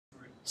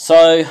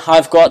So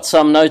I've got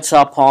some notes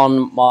up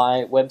on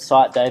my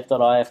website,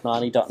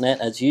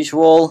 dave.if90.net, as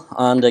usual,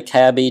 under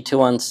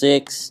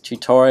KIB216,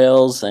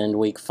 tutorials, and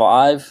week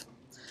 5.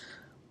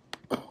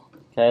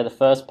 Okay, the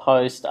first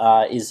post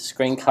is a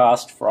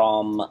screencast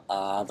from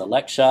the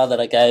lecture that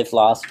I gave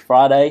last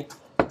Friday,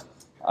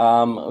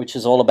 which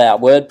is all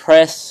about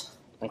WordPress.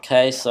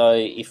 Okay, so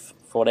if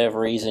for whatever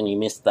reason you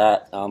missed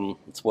that,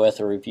 it's worth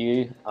a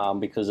review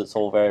because it's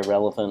all very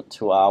relevant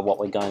to what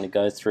we're going to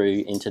go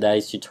through in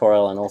today's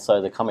tutorial and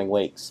also the coming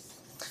weeks.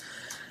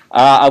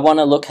 I want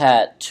to look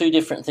at two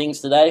different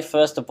things today.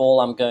 First of all,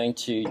 I'm going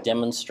to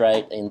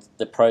demonstrate in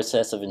the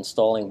process of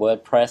installing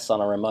WordPress on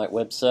a remote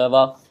web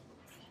server.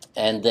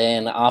 And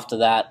then after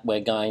that, we're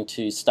going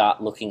to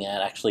start looking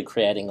at actually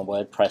creating a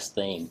WordPress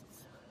theme.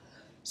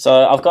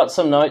 So I've got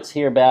some notes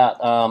here about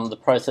the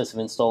process of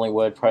installing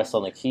WordPress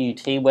on the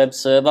KIB216 web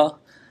server.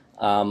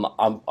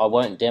 I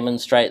won't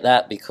demonstrate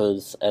that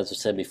because, as I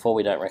said before,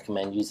 we don't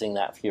recommend using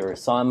that for your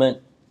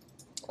assignment.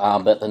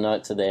 But the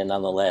notes are there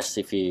nonetheless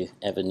if you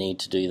ever need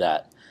to do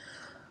that.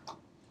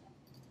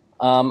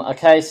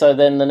 Okay, so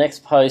then the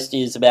next post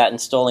is about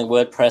installing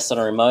WordPress on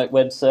a remote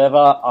web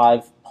server.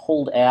 I've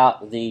pulled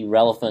out the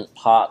relevant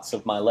parts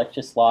of my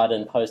lecture slide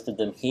and posted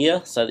them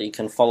here so that you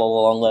can follow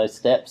along those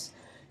steps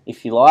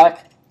if you like.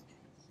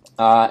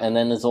 And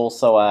then there's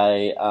also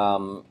a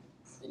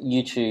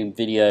YouTube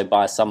video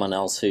by someone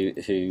else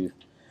who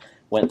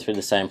went through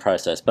the same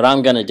process. But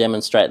I'm going to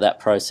demonstrate that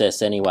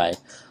process anyway.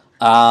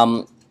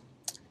 By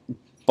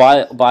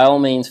all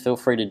means, feel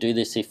free to do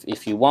this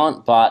if you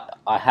want, but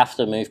I have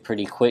to move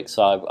pretty quick,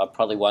 so I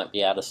probably won't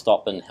be able to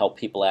stop and help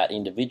people out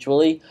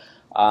individually.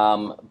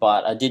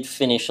 But I did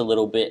finish a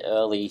little bit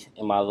early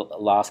in my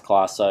last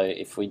class, so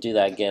if we do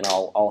that again,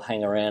 I'll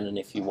hang around, and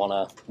if you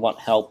want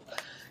help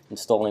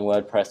installing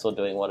WordPress or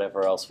doing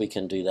whatever else, we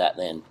can do that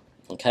then.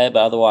 Okay, but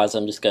otherwise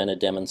I'm just going to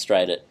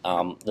demonstrate it,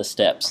 the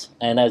steps.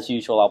 And as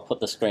usual, I'll put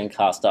the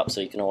screencast up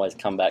so you can always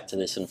come back to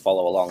this and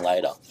follow along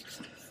later.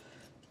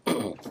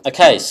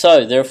 Okay,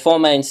 so there are 4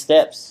 main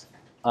steps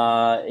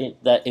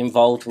that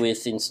involved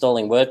with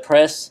installing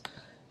WordPress.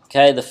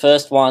 Okay, the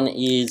first one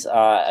is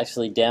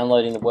actually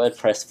downloading the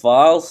WordPress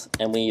files,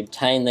 and we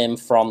obtain them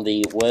from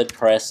the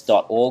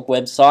wordpress.org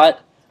website,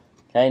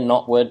 okay,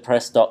 not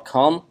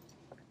wordpress.com.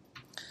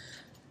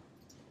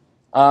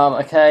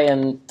 Okay,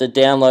 and the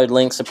download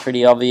links are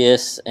pretty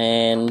obvious,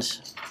 and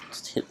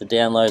just hit the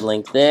download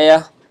link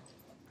there,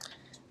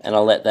 and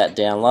I'll let that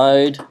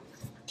download.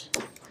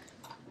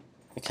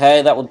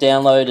 Okay, that will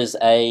download as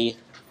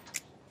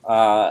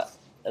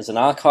an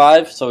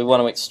archive, so we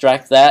want to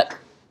extract that.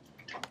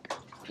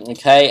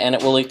 Okay, and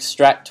it will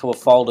extract to a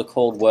folder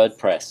called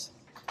WordPress.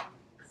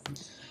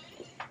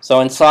 So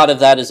inside of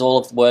that is all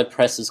of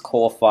WordPress's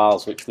core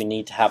files, which we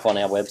need to have on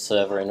our web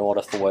server in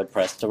order for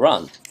WordPress to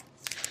run.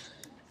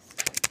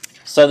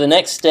 So the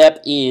next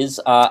step is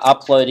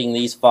uploading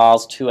these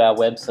files to our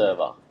web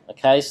server.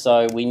 Okay,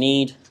 so we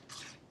need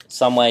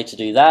some way to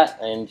do that,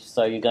 and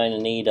so you're going to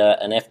need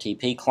an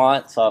FTP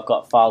client. So I've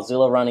got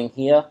FileZilla running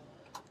here.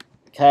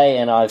 Okay,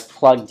 and I've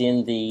plugged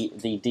in the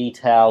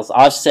details.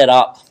 I've set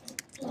up,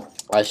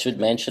 I should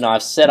mention,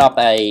 I've set up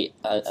a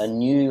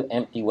new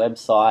empty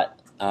website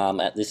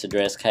at this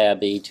address,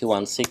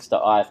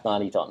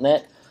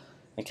 KIB216.if90.net.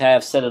 Okay,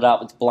 I've set it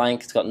up, it's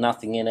blank, it's got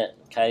nothing in it.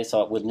 Okay,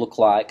 so it would look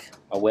like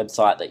a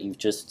website that you've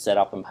just set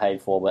up and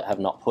paid for but have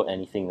not put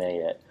anything there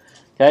yet.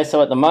 Okay,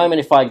 so at the moment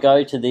if I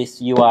go to this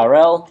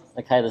URL,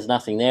 okay, there's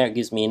nothing there, it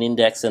gives me an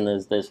index and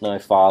there's no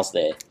files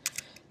there.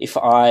 If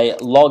I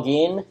log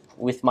in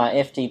with my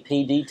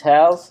FTP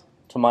details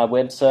to my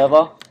web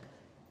server,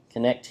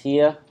 connect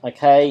here,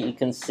 okay, you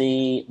can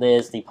see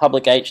there's the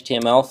public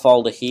HTML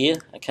folder here,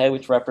 okay,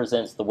 which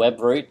represents the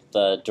web root,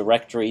 the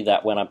directory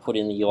that when I put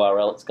in the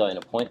URL it's going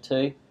to point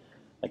to.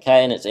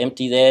 Okay, and it's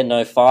empty there,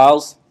 no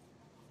files.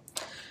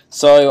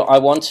 So I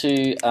want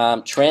to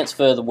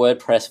transfer the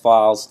WordPress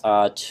files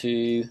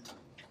to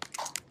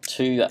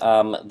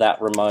that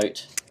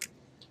remote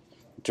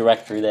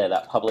directory there,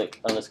 that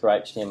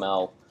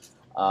public_HTML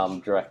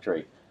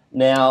directory.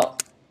 Now,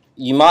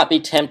 you might be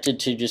tempted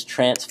to just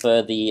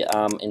transfer the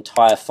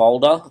entire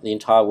folder, the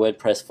entire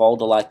WordPress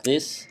folder like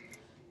this.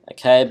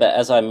 Okay, but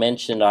as I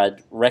mentioned,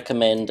 I'd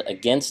recommend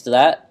against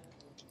that,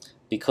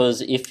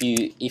 because if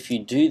you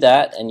do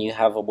that and you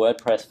have a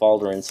WordPress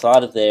folder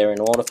inside of there, in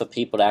order for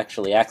people to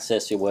actually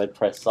access your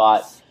WordPress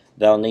site,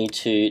 they'll need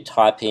to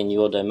type in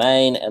your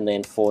domain and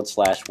then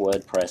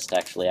 /WordPress to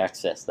actually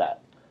access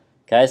that.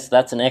 Okay, so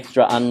that's an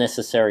extra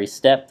unnecessary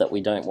step that we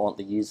don't want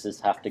the users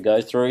to have to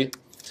go through.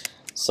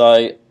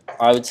 So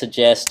I would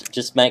suggest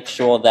just make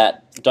sure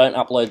that don't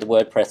upload the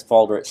WordPress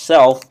folder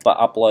itself, but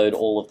upload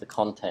all of the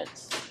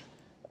contents.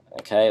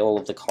 Okay, all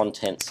of the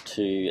contents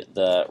to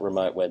the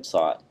remote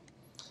website.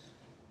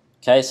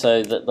 Okay,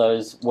 so that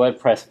those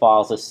WordPress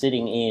files are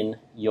sitting in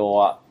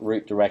your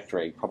root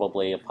directory,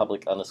 probably a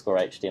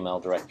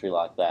public_HTML directory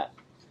like that.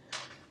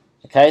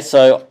 Okay,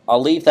 so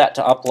I'll leave that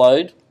to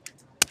upload.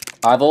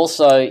 I've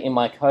also, in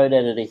my code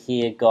editor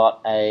here,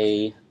 got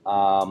a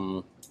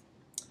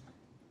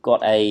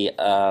got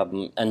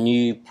a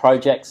new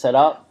project set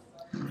up.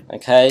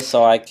 Okay,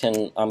 so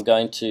I've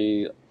got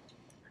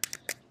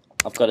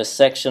a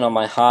section on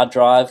my hard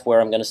drive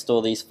where I'm going to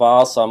store these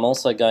files, so I'm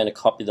also going to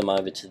copy them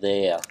over to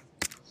there.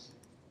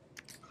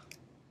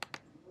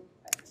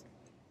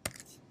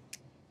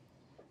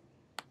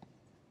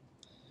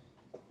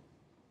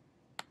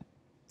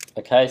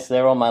 Okay, so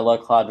they're on my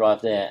local hard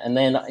drive there. And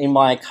then in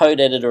my code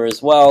editor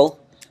as well,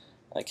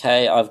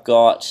 okay, I've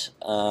got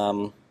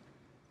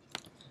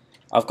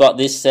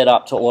this set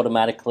up to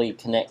automatically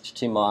connect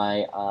to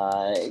my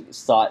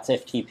site's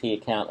FTP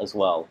account as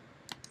well.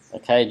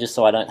 Okay, just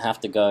so I don't have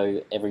to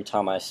go every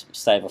time I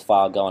save a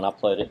file, go and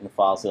upload it in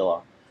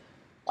FileZilla.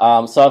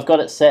 So I've got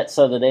it set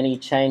so that any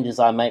changes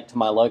I make to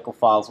my local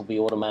files will be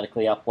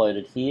automatically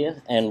uploaded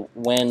here. And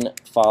when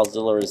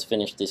FileZilla has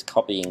finished this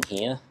copying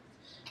here,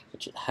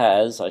 which it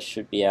has, I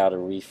should be able to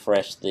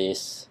refresh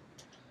this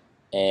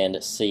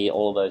and see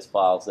all those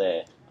files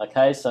there.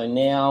 Okay, so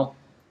now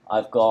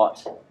I've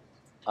got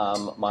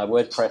my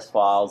WordPress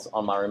files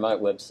on my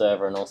remote web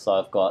server, and also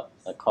I've got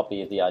a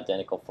copy of the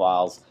identical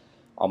files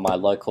on my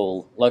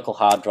local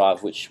hard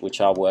drive,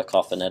 which I'll work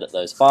off and edit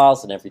those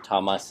files, and every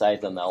time I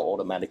save them, they'll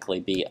automatically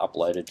be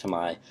uploaded to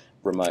my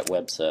remote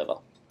web server.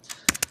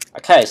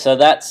 Okay, so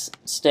that's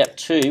step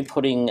 2,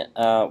 putting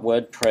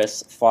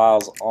WordPress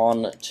files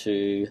on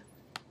to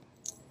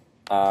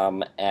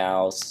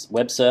our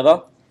web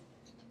server.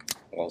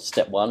 Well,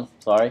 step 1,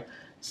 sorry.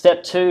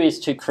 Step 2 is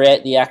to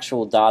create the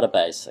actual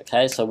database.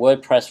 Okay, so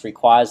WordPress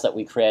requires that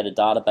we create a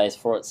database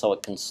for it so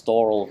it can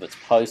store all of its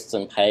posts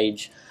and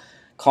page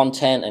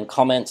content and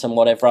comments and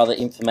whatever other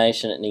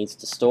information it needs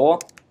to store.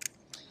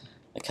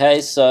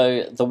 Okay,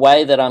 so the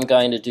way that I'm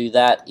going to do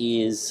that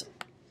is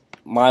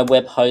my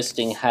web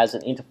hosting has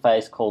an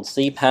interface called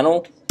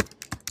cPanel.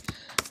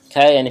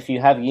 Okay, and if you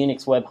have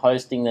Unix web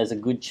hosting, there's a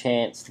good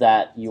chance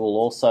that you will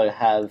also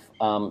have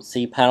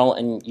cPanel,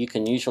 and you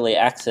can usually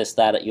access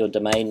that at your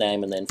domain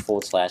name and then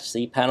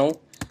 /cPanel.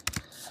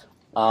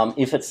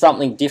 If it's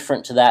something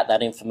different to that,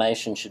 that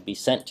information should be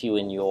sent to you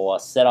in your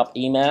setup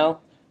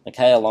email,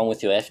 okay, along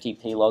with your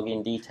FTP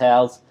login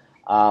details.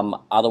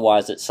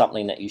 Otherwise, it's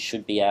something that you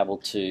should be able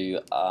to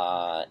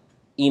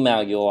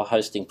email your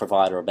hosting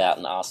provider about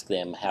and ask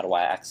them, how do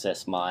I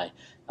access my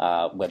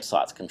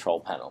website's control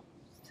panel?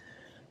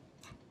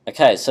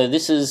 Okay, so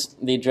this is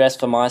the address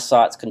for my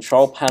site's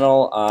control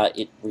panel.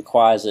 It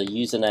requires a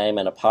username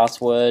and a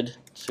password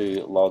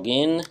to log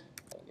in.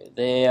 I'll go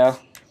there.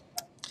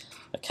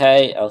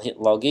 Okay, I'll hit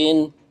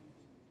login.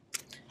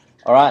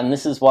 Alright, and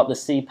this is what the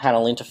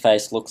cPanel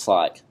interface looks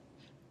like.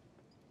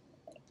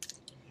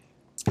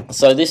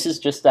 So this is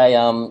just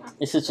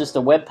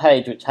a web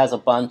page which has a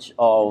bunch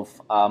of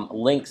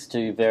links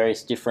to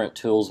various different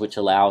tools which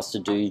allow us to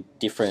do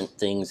different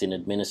things in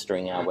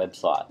administering our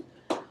website.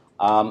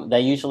 They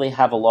usually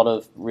have a lot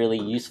of really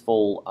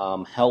useful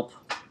help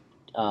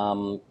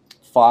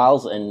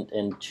files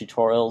and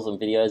tutorials and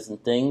videos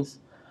and things.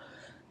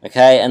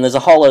 Okay, and there's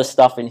a whole lot of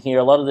stuff in here.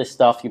 A lot of this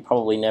stuff you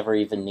probably never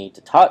even need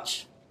to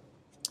touch.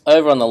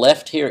 Over on the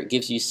left here, it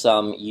gives you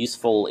some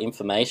useful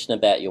information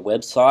about your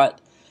website.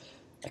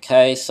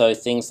 Okay, so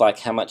things like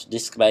how much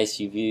disk space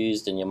you've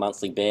used and your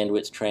monthly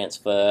bandwidth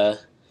transfer,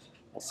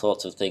 all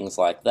sorts of things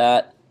like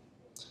that.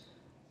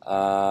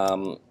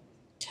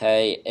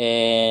 Okay,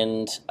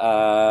 and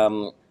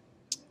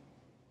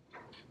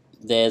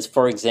there's,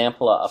 for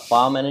example, a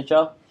file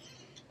manager.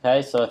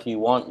 Okay, so if you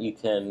want, you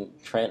can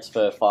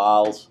transfer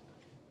files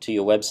to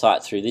your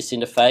website through this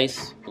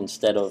interface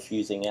instead of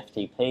using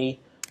FTP.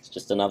 It's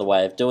just another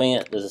way of doing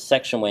it. There's a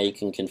section where you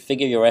can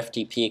configure your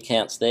FTP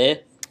accounts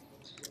there.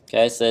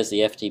 Okay, so there's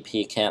the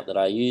FTP account that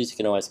I use. You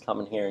can always come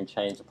in here and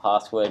change the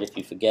password if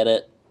you forget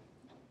it.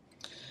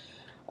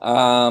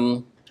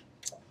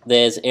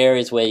 There's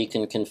areas where you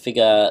can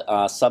configure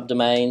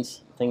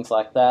subdomains, things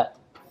like that.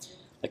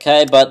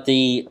 Okay, but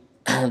the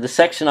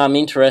section I'm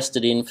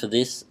interested in for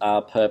this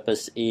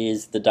purpose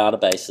is the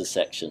databases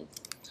section.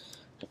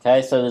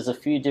 Okay, so there's a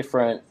few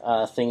different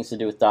things to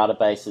do with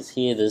databases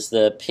here. There's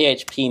the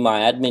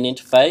phpMyAdmin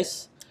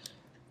interface,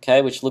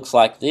 okay, which looks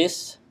like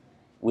this,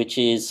 which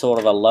is sort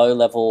of a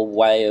low-level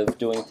way of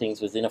doing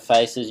things with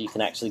interfaces. You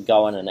can actually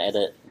go in and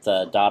edit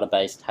the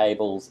database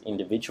tables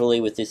individually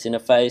with this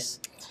interface.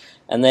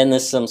 And then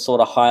there's some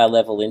sort of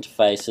higher-level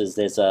interfaces.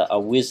 There's a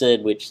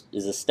wizard, which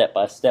is a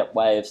step-by-step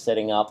way of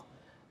setting up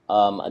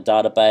a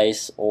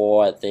database,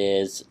 or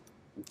there's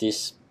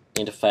this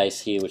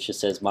interface here which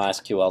just says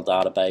MySQL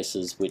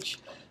databases, which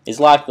is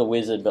like the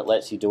wizard but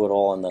lets you do it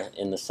all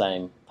in the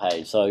same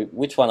page. So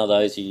which one of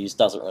those you use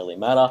doesn't really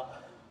matter.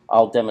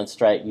 I'll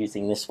demonstrate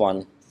using this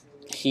one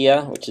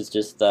here, which is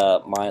just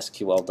the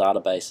MySQL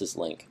databases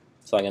link.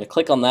 So I'm going to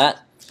click on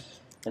that,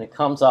 and it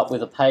comes up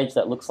with a page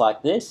that looks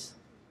like this.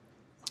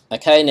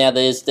 Okay, now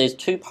there's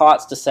two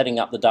parts to setting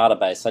up the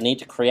database. I need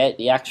to create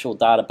the actual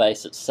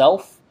database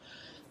itself,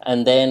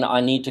 and then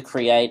I need to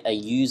create a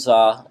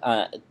user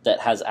that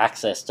has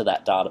access to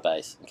that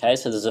database. Okay,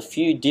 so there's a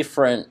few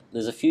different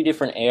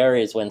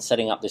areas when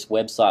setting up this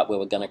website where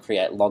we're going to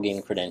create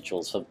login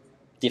credentials for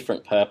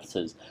different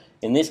purposes.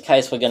 In this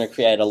case, we're going to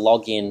create a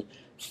login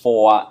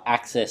for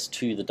access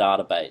to the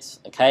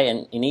database. Okay,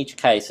 and in each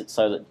case, it's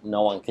so that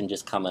no one can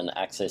just come and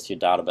access your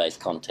database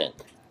content.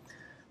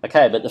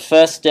 Okay, but the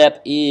first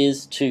step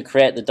is to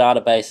create the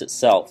database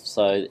itself.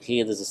 So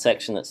here there's a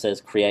section that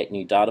says create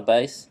new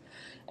database,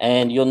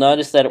 and you'll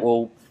notice that it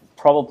will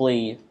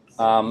probably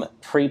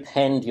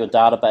prepend your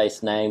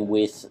database name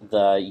with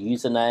the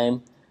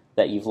username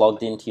that you've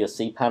logged into your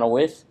cPanel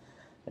with.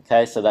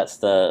 Okay, so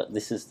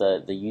this is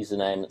the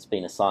username that's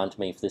been assigned to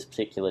me for this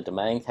particular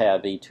domain,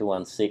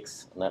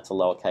 KIB216, and that's a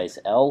lowercase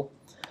l.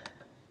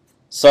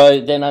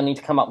 So then I need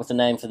to come up with a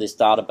name for this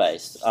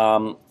database.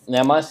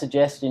 Now my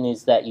suggestion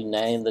is that you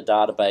name the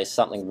database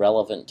something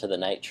relevant to the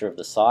nature of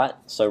the site.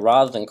 So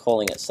rather than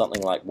calling it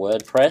something like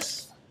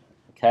Wordpress,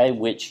 okay,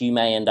 which you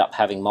may end up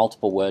having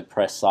multiple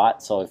WordPress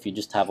sites, so if you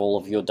just have all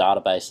of your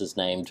databases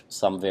named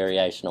some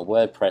variation of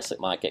WordPress,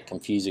 it might get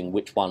confusing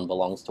which one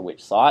belongs to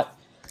which site.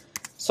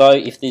 So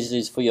if this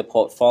is for your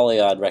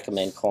portfolio, I'd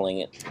recommend calling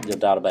it your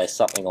database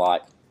something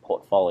like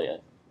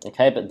portfolio.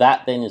 Okay, but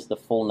that then is the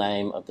full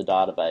name of the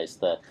database,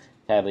 the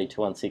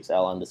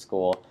KIB216L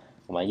underscore,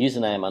 or my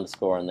username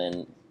underscore, and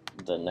then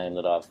the name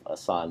that I've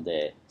assigned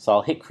there. So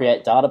I'll hit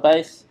create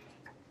database.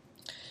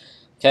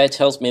 Okay, it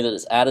tells me that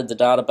it's added the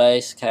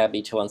database,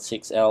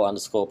 KIB216L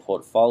underscore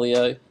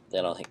portfolio.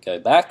 Then I'll hit go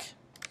back.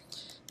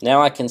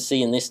 Now I can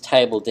see in this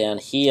table down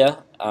here,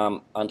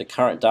 under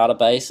current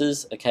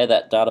databases, okay,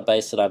 that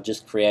database that I've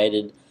just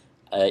created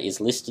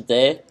is listed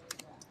there.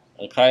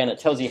 Okay, and it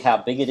tells you how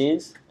big it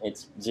is.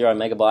 It's 0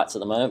 megabytes at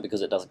the moment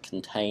because it doesn't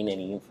contain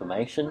any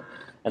information.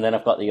 And then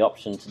I've got the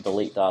option to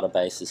delete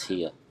databases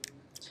here.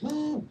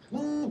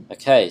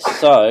 Okay,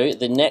 so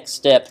the next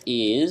step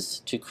is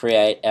to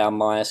create our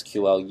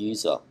MySQL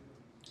user.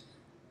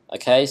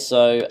 Okay,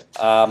 so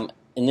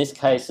in this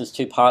case there's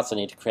two parts. I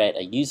need to create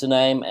a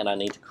username and I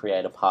need to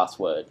create a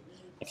password.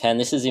 Okay, and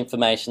this is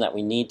information that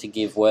we need to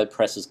give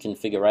WordPress's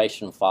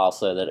configuration file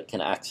so that it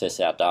can access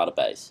our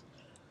database.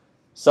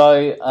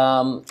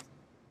 So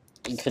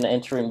you can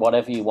enter in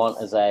whatever you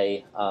want as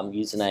a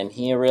username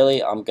here,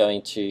 really. I'm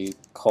going to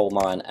call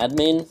mine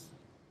admin.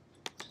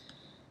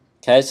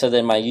 Okay, so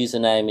then my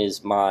username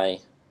is my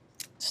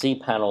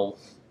cPanel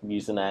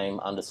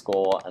username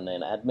underscore and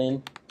then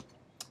admin.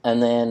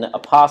 And then a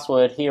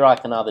password here I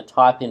can either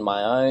type in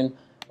my own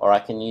or I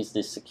can use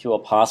this secure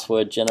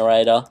password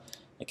generator,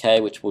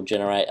 okay, which will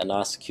generate a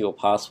nice secure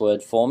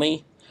password for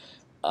me.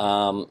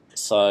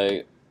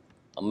 So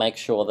I'll make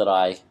sure that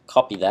I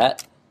copy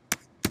that.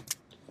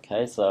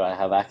 Okay, so I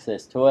have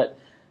access to it,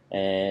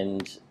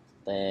 and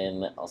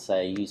then I'll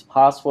say use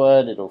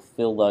password. It'll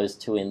fill those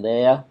two in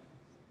there,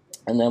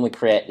 and then we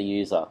create the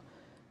user.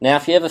 Now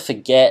if you ever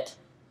forget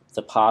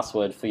the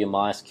password for your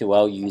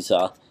MySQL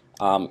user,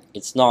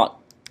 it's not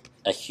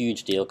a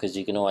huge deal because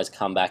you can always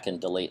come back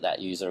and delete that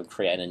user and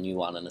create a new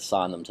one and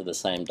assign them to the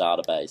same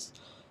database.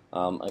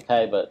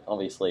 Okay, but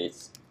obviously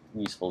it's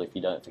useful if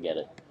you don't forget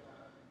it.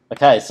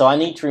 Okay, so I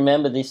need to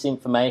remember this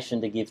information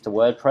to give to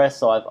WordPress,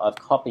 so I've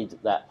copied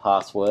that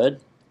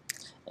password,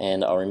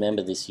 and I'll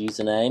remember this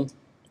username,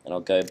 and I'll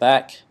go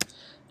back.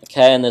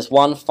 Okay, and there's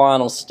one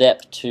final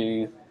step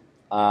to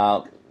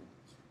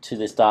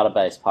this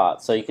database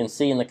part. So you can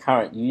see in the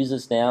current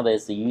users now,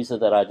 there's the user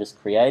that I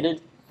just created,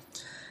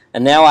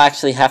 and now I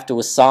actually have to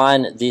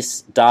assign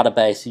this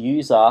database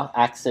user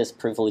access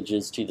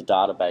privileges to the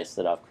database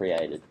that I've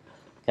created.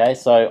 Okay,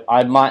 so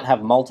I might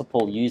have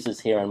multiple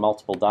users here and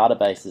multiple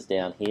databases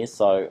down here,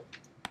 so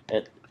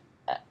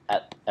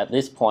at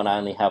this point I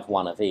only have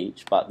one of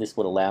each, but this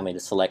would allow me to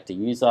select a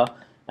user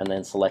and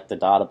then select the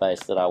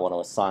database that I want to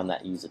assign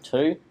that user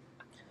to.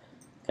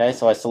 Okay,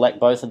 so I select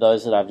both of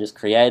those that I've just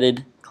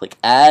created, click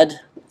add,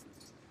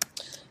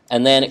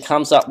 and then it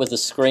comes up with a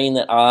screen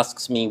that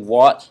asks me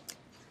what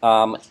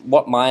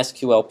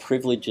MySQL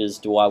privileges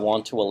do I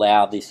want to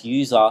allow this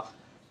user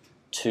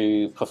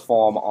to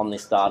perform on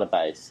this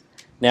database.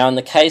 Now in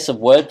the case of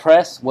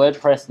WordPress,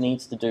 WordPress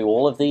needs to do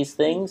all of these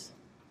things.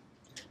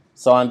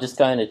 So I'm just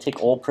going to tick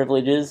all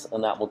privileges,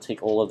 and that will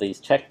tick all of these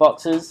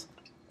checkboxes.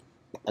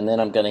 And then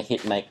I'm going to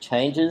hit make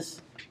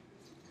changes.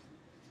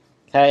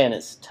 Okay, and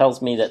it tells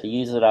me that the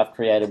user that I've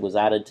created was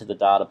added to the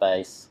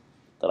database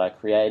that I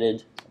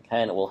created.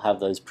 Okay, and it will have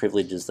those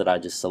privileges that I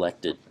just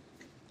selected.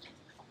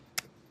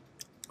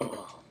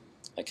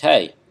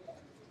 Okay.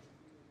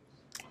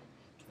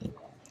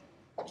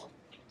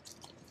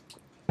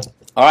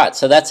 Alright,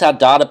 so that's our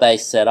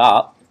database set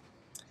up.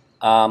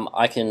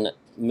 I can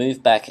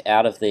move back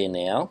out of there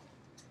now.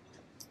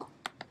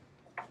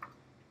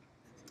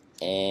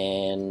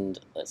 And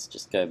let's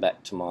just go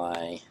back to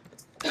my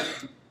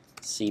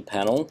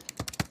cPanel.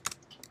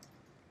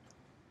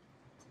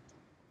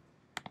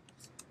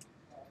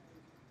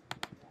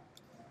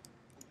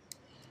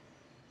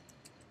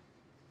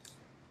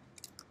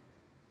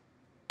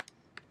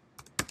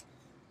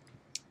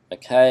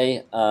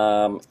 Okay,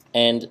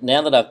 and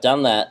now that I've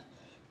done that,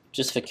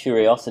 just for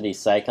curiosity's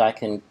sake, I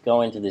can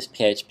go into this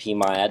PHP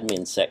My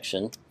Admin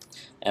section,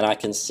 and I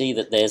can see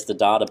that there's the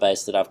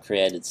database that I've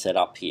created set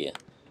up here.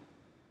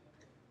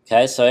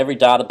 Okay, so every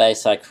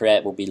database I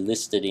create will be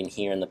listed in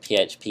here in the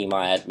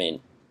phpMyAdmin.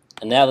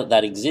 And now that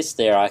that exists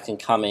there, I can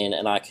come in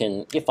and I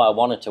can, if I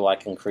wanted to, I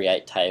can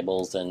create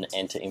tables and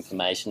enter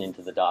information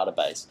into the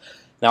database.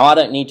 Now I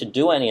don't need to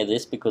do any of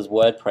this because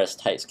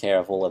WordPress takes care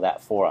of all of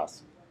that for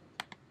us.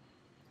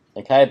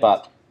 Okay,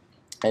 but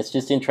it's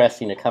just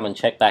interesting to come and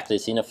check back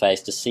this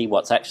interface to see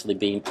what's actually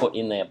being put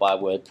in there by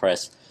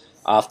WordPress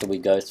after we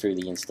go through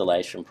the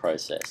installation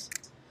process.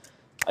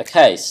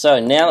 Okay, so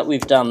now that we've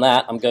done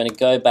that, I'm going to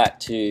go back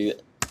to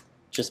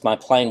just my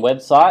plain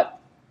website,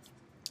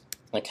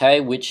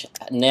 okay, which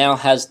now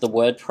has the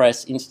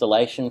WordPress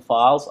installation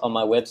files on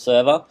my web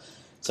server.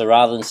 So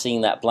rather than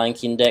seeing that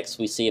blank index,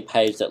 we see a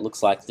page that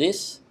looks like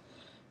this.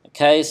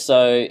 Okay,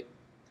 so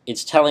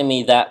it's telling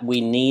me that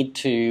we need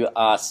to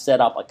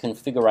set up a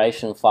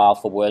configuration file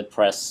for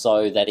WordPress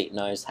so that it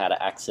knows how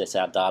to access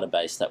our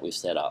database that we've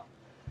set up.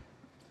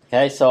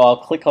 Okay, so I'll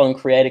click on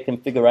create a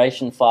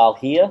configuration file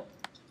here.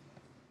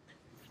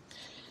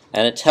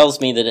 And it tells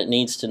me that it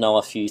needs to know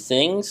a few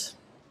things.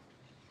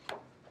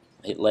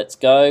 Hit let's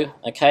go.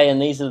 Okay,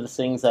 and these are the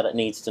things that it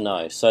needs to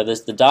know. So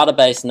there's the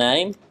database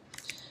name,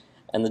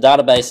 and the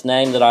database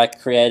name that I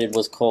created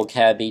was called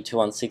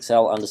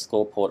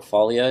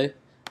KIB216L_portfolio.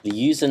 The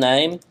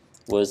username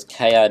was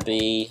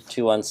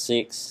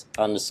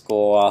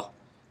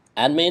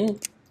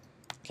KIB216_admin.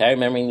 Okay,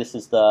 remembering this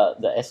is the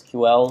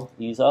SQL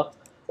user.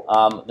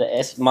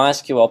 The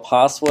MySQL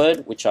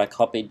password, which I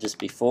copied just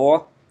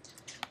before.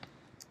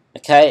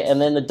 Okay, and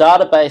then the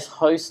database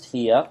host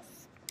here,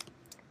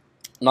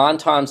 9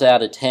 times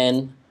out of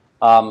 10,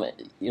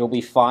 it'll be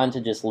fine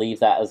to just leave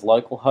that as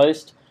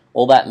localhost.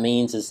 All that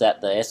means is that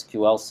the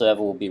SQL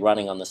server will be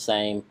running on the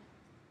same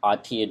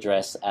IP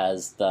address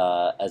as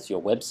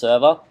your web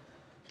server,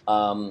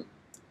 and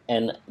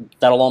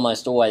that'll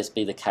almost always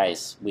be the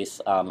case with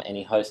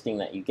any hosting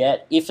that you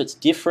get. If it's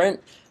different,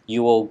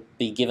 you will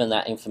be given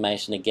that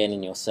information again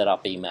in your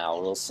setup email.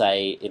 It'll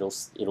say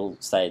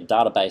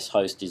database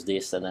host is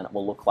this, and then it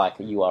will look like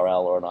a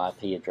URL or an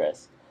IP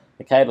address.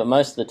 Okay, but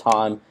most of the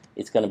time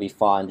it's going to be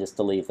fine just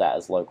to leave that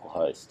as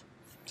localhost.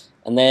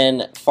 And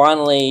then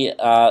finally,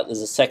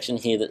 there's a section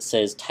here that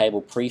says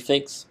table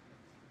prefix.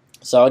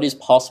 So it is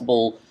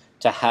possible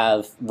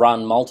to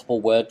run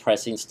multiple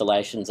WordPress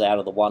installations out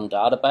of the one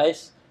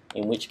database,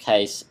 in which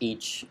case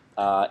each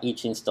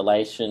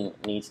installation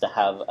needs to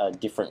have a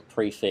different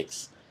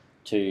prefix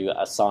to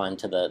assign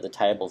to the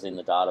tables in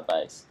the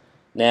database.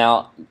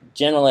 Now,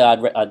 generally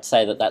I'd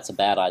say that that's a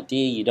bad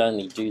idea. You'd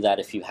only do that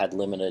if you had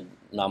limited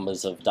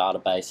numbers of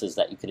databases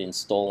that you could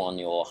install on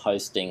your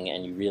hosting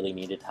and you really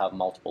needed to have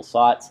multiple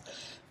sites.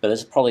 But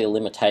there's probably a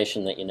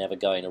limitation that you're never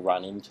going to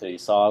run into.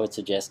 So I would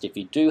suggest if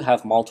you do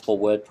have multiple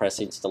WordPress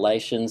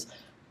installations,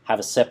 have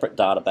a separate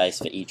database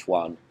for each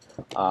one.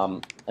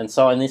 And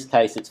so in this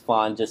case it's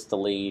fine just to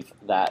leave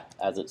that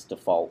as its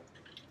default,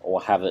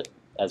 or have it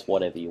as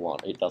whatever you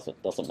want. It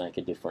doesn't make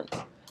a difference.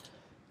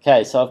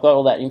 Okay, so I've got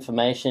all that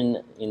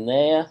information in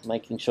there,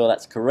 making sure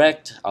that's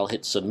correct. I'll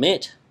hit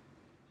submit.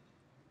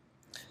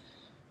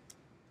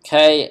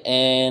 Okay,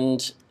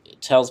 and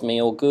it tells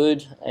me all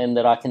good and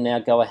that I can now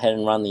go ahead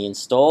and run the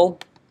install.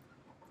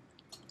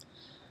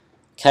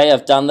 Okay,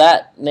 I've done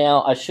that.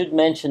 Now I should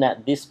mention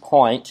at this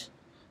point,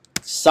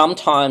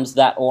 sometimes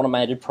that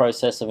automated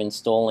process of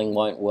installing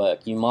won't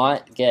work. You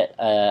might get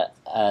a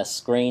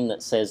screen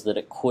that says that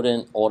it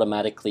couldn't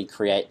automatically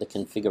create the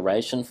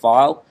configuration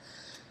file,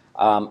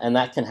 and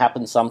that can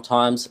happen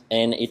sometimes,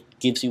 and it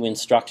gives you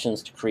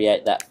instructions to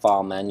create that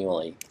file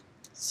manually.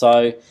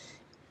 So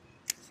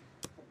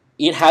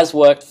it has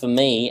worked for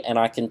me, and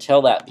I can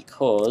tell that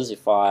because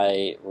if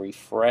I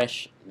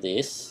refresh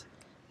this,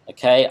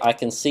 okay, I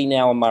can see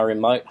now on my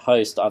remote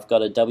host I've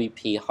got a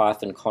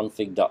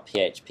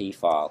wp-config.php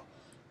file.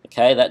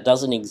 Okay, that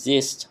doesn't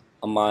exist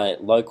on my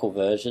local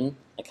version.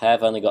 Okay,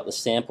 I've only got the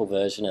sample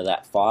version of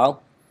that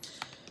file.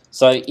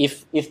 So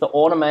if the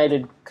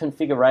automated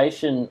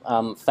configuration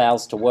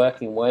fails to work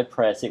in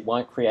WordPress, it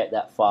won't create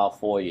that file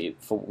for you.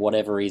 For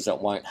whatever reason,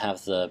 it won't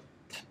have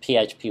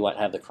PHP won't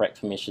have the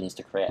correct permissions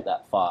to create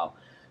that file.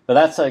 But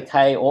that's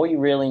okay. All you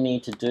really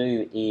need to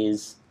do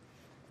is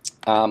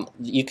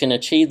you can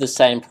achieve the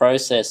same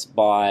process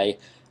by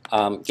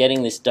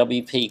getting this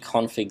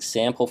wp-config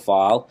sample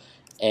file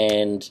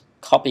and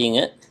copying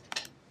it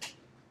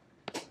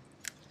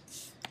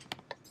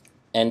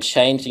and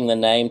changing the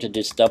name to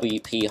just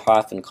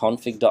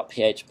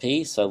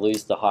wp-config.php, so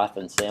lose the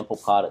hyphen sample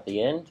part at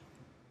the end.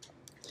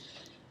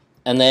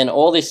 And then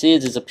all this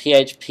is a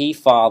PHP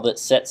file that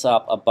sets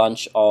up a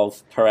bunch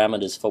of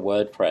parameters for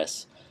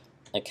WordPress.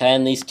 Okay,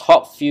 and these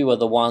top few are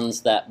the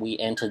ones that we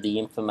entered the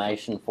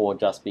information for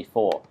just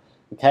before.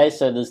 Okay,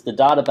 so there's the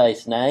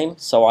database name,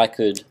 so I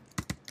could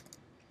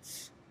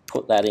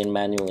put that in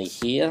manually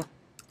here.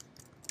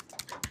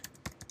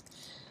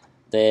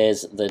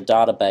 There's the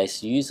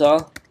database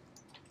user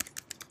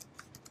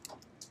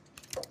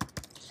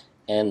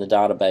and the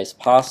database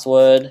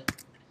password.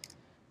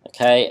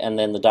 Okay, and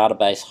then the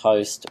database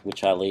host,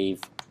 which I leave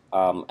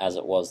as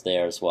it was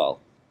there as well.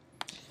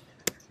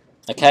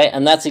 Okay,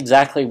 and that's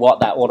exactly what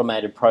that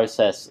automated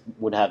process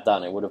would have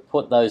done. It would have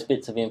put those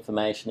bits of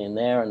information in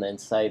there and then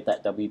saved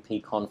that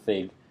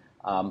wp-config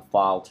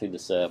file to the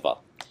server.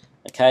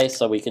 Okay,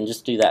 so we can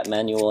just do that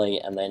manually,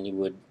 and then you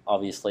would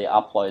obviously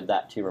upload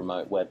that to your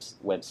remote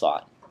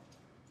website.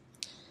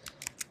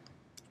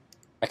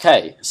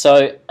 Okay,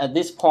 so at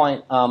this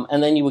point,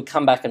 and then you would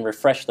come back and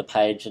refresh the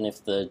page, and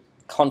if the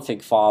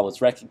config file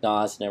was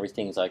recognized and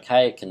everything's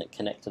okay, it can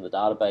connect to the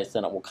database,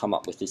 then it will come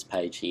up with this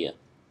page here.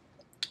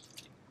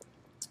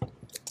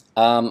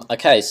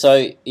 Okay,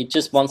 so it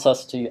just wants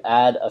us to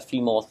add a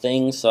few more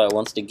things. So it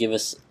wants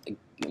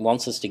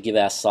us to give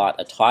our site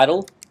a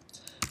title.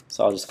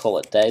 So I'll just call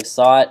it Dave's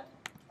site,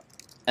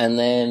 and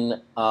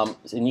then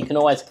and you can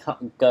always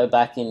go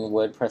back in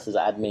WordPress's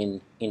admin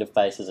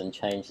interfaces and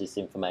change this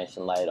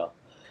information later.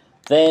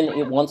 Then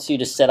it wants you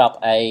to set up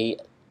a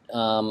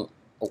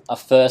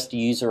first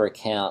user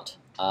account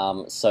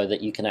so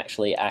that you can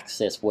actually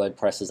access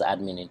WordPress's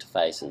admin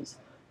interfaces.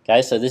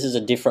 Okay, so this is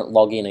a different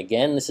login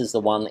again. This is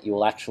the one that you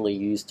will actually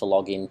use to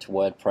log into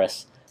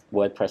WordPress's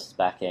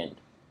backend.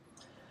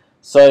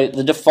 So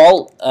the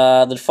default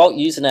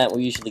username we'll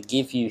usually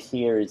give you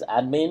here is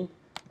admin.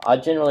 I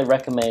generally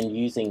recommend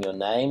using your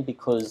name,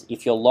 because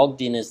if you're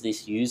logged in as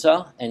this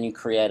user and you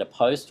create a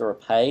post or a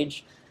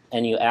page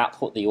and you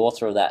output the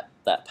author of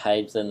that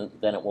page, then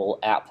it will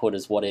output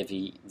as whatever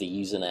the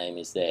username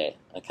is there.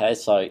 Okay,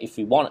 so if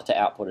you want it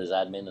to output as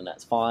admin, then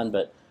that's fine,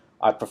 but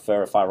I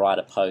prefer if I write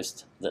a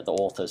post that the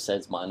author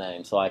says my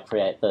name, so I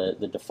create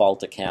the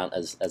default account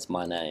as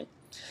my name.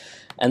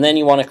 And then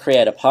you want to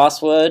create a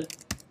password.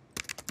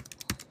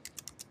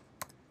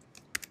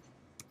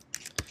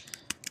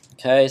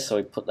 Okay, so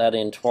we put that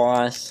in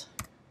twice.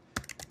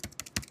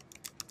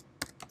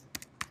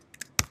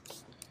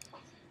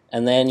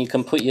 And then you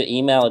can put your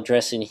email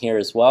address in here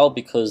as well,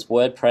 because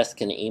WordPress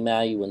can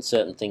email you when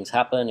certain things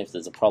happen. If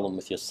there's a problem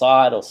with your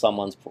site, or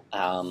someone's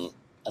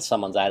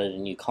added a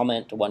new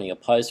comment to one of your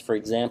posts, for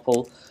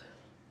example.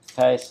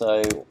 Okay,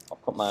 so I'll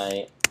put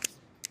my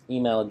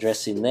email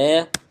address in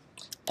there.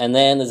 And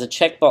then there's a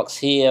checkbox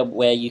here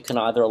where you can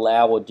either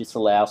allow or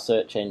disallow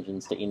search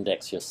engines to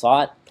index your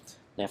site.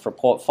 Now, for a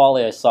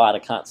portfolio site, I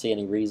can't see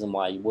any reason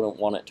why you wouldn't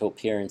want it to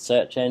appear in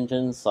search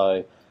engines,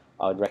 so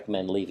I would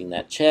recommend leaving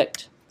that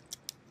checked.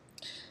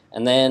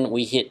 And then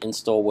we hit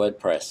install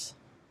WordPress.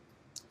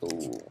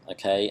 Ooh,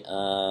 okay.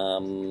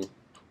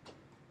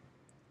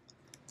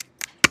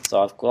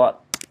 So I've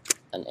got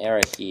an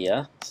error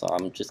here, so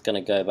I'm just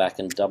going to go back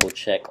and double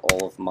check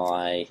all of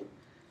my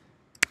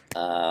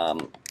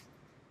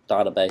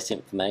database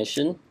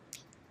information.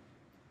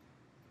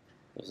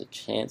 There's a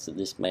chance that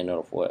this may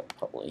not have worked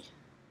properly.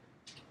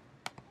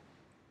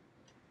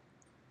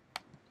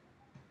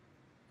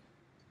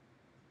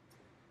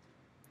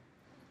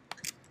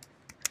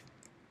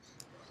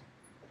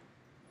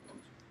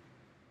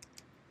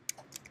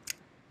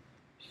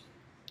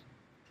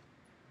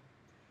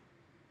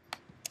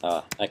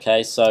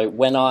 Okay, so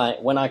when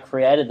I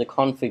created the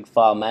config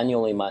file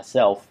manually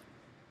myself,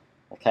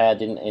 okay, I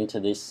didn't enter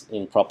this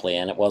in properly,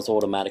 and it was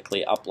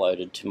automatically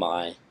uploaded to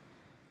my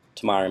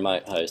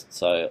remote host.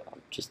 So I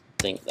just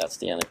think that's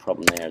the only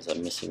problem there, is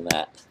I'm missing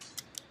that.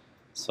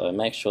 So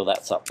make sure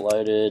that's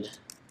uploaded.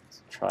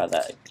 Let's try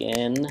that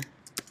again.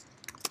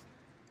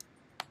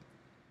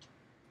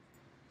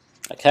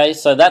 Okay,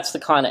 so that's the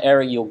kind of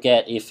error you'll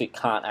get if it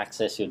can't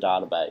access your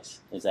database,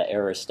 is that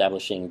error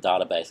establishing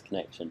database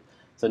connection.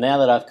 So now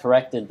that I've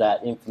corrected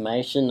that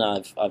information,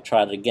 I've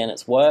tried it again,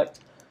 it's worked.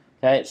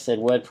 Okay, it said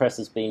WordPress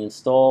has been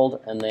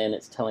installed, and then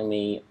it's telling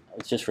me,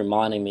 it's just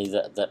reminding me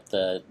that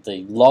the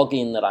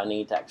login that I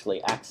need to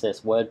actually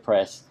access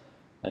WordPress,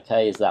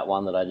 okay, is that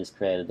one that I just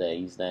created there,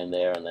 username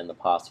there, and then the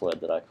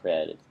password that I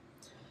created.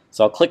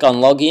 So I'll click on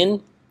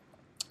login.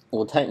 It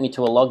will take me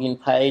to a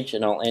login page,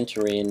 and I'll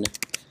enter in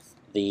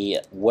the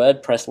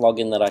WordPress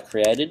login that I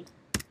created.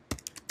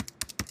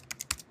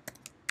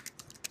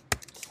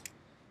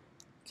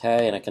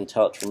 Okay, and I can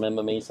tell it to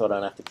remember me so I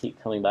don't have to keep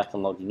coming back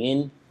and logging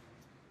in.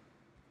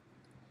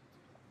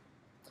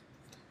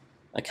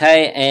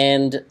 Okay,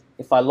 and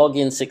if I log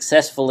in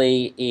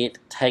successfully, it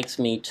takes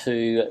me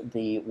to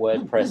the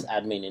WordPress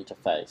admin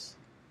interface.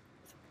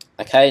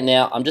 Okay,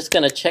 now I'm just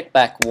going to check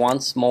back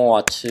once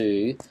more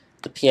to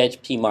the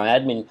PHP My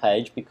Admin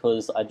page,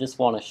 because I just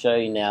want to show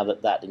you now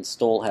that that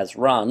install has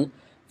run.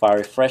 If I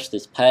refresh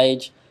this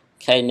page,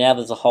 okay, now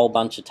there's a whole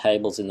bunch of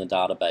tables in the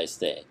database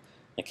there.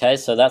 Okay,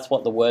 so that's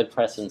what the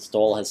WordPress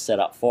install has set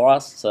up for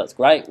us. So that's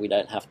great. We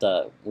didn't have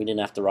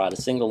to write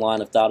a single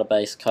line of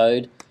database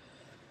code.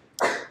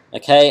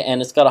 Okay,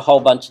 and it's got a whole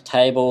bunch of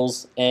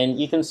tables, and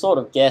you can sort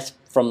of guess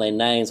from their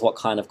names what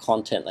kind of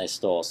content they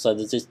store. So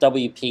there's this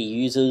WP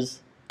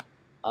users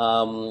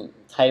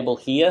table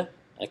here,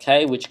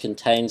 okay, which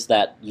contains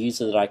that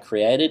user that I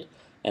created,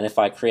 and if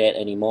I create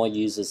any more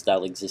users,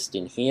 they'll exist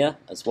in here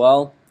as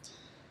well.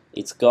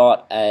 It's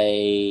got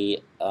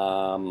a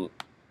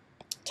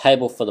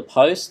table for the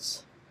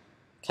posts.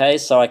 Okay,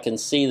 so I can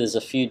see there's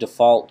a few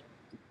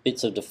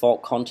bits of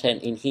default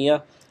content in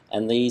here,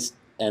 and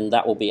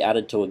that will be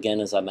added to again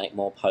as I make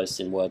more posts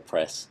in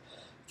WordPress.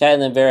 Okay,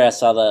 and then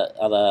various other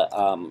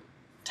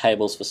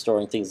tables for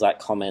storing things like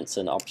comments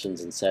and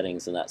options and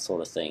settings and that sort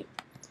of thing.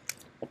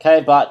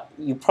 Okay, but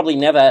you probably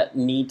never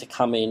need to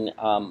come in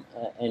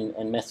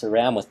and mess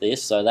around with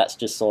this, so that's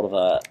just sort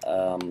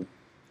of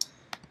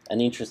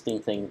an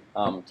interesting thing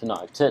to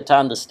know, to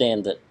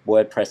understand that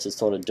WordPress is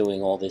sort of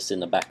doing all this in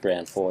the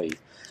background for you.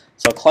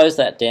 So I'll close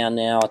that down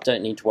now. I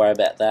don't need to worry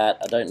about that.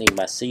 I don't need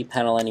my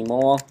cPanel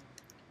anymore.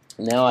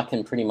 Now I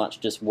can pretty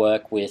much just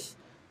work with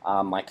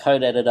my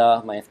code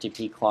editor, my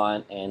FTP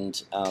client,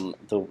 and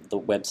the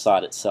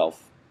website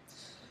itself.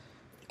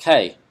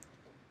 Okay.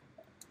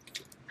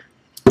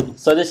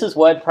 So this is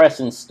WordPress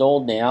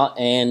installed now,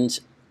 and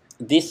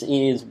this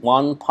is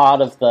one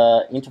part of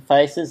the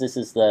interfaces. This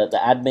is the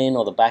admin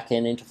or the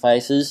back-end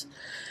interfaces,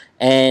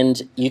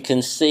 and you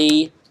can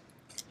see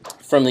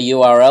from the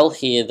URL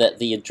here that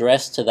the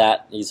address to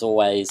that is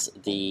always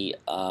the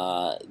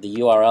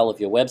URL of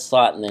your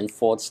website and then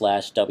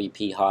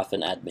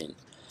 /wp-admin.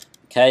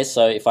 Okay,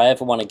 so if I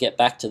ever want to get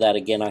back to that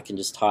again, I can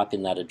just type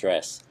in that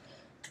address.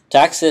 To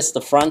access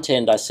the front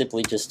end, I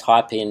simply just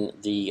type in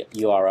the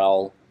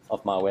URL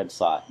of my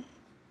website.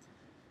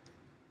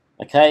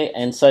 Okay,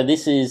 and so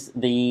this is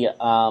the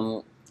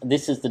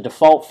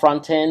default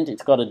front end.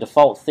 It's got a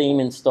default theme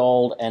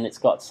installed, and it's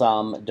got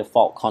some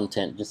default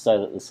content, just so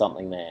that there's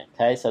something there.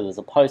 Okay, so there's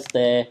a post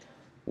there.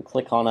 You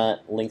click on it,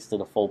 links to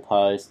the full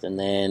post, and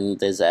then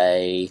there's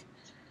a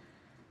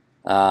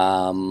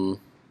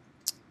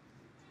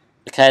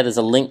there's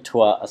a link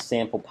to a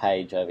sample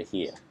page over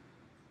here.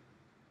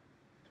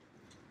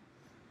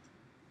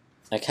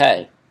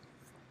 Okay.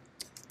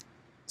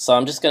 So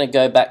I'm just going to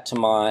go back to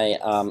my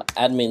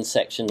admin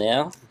section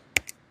now,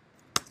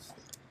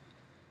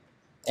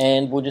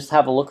 and we'll just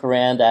have a look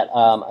around at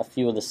a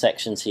few of the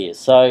sections here.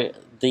 So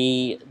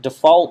the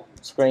default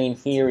screen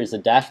here is a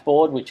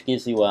dashboard, which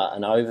gives you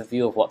an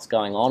overview of what's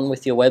going on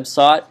with your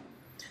website.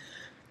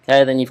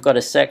 Okay, then you've got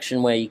a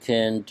section where you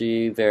can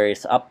do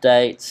various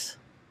updates.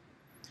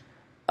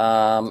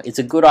 It's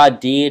a good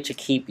idea to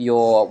keep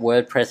your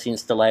WordPress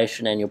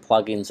installation and your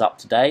plugins up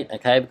to date,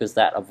 okay, because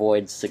that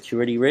avoids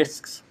security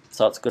risks.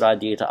 So it's a good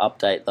idea to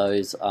update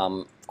those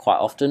quite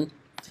often.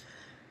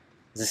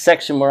 There's a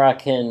section where I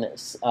can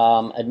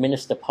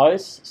administer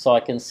posts, so I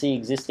can see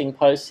existing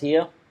posts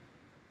here.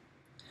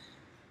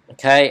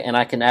 Okay, and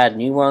I can add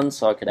new ones,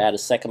 so I could add a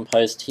second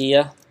post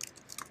here.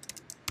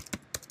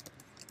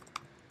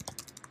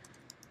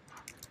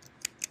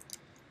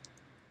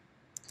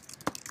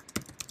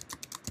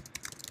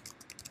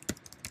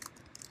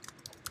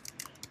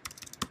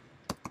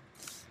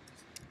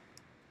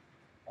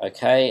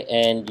 Okay,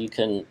 and you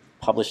can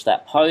publish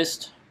that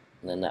post,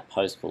 and then that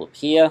post will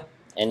appear,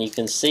 and you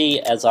can see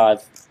as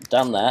I've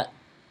done that,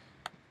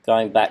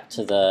 going back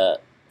to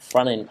the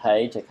front end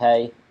page,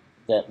 okay,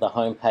 that the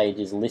home page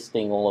is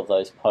listing all of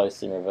those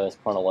posts in reverse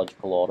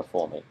chronological order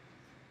for me.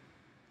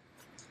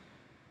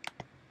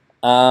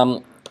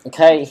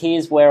 Okay,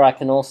 here's where I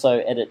can also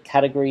edit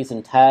categories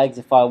and tags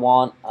if I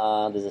want.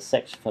 There's a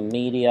section for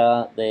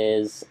media.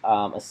 There's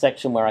a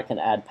section where I can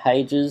add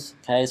pages.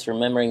 Okay, so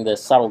remembering the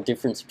subtle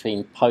difference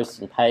between posts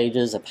and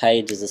pages. A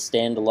page is a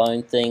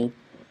standalone thing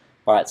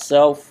by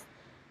itself.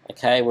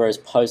 Okay, whereas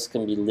posts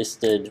can be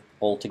listed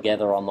all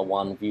together on the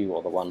one view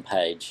or the one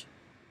page.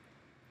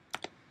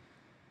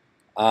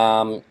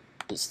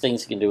 There's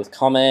things you can do with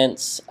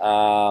comments.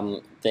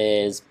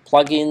 There's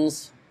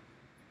plugins.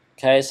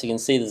 Okay, so you can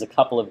see there's a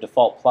couple of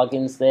default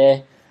plugins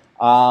there.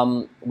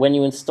 When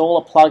you install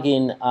a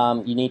plugin,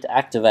 you need to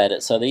activate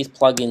it. So these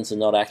plugins are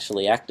not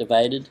actually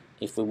activated.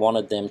 If we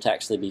wanted them to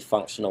actually be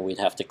functional, we'd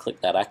have to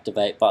click that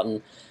activate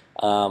button.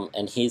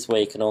 And here's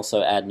where you can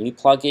also add new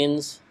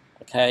plugins.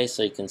 Okay,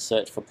 so you can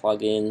search for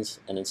plugins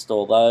and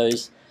install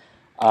those.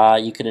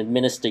 You can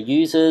administer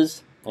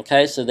users.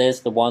 Okay, so there's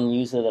the one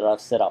user that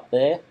I've set up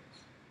there.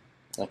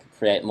 I can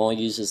create more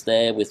users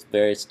there with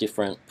various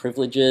different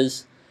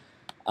privileges.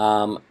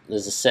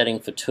 There's a setting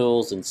for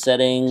tools and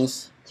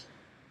settings.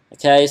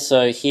 Okay,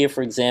 so here,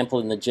 for example,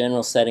 in the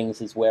general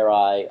settings is where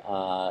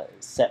I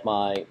set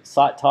my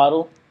site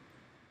title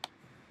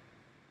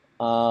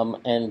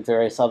and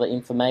various other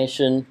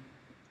information,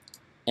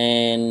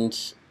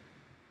 and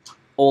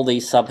all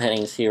these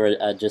subheadings here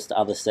are just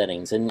other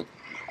settings, and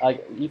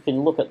you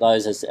can look at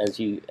those as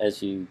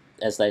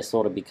they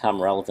sort of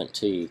become relevant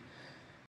to you.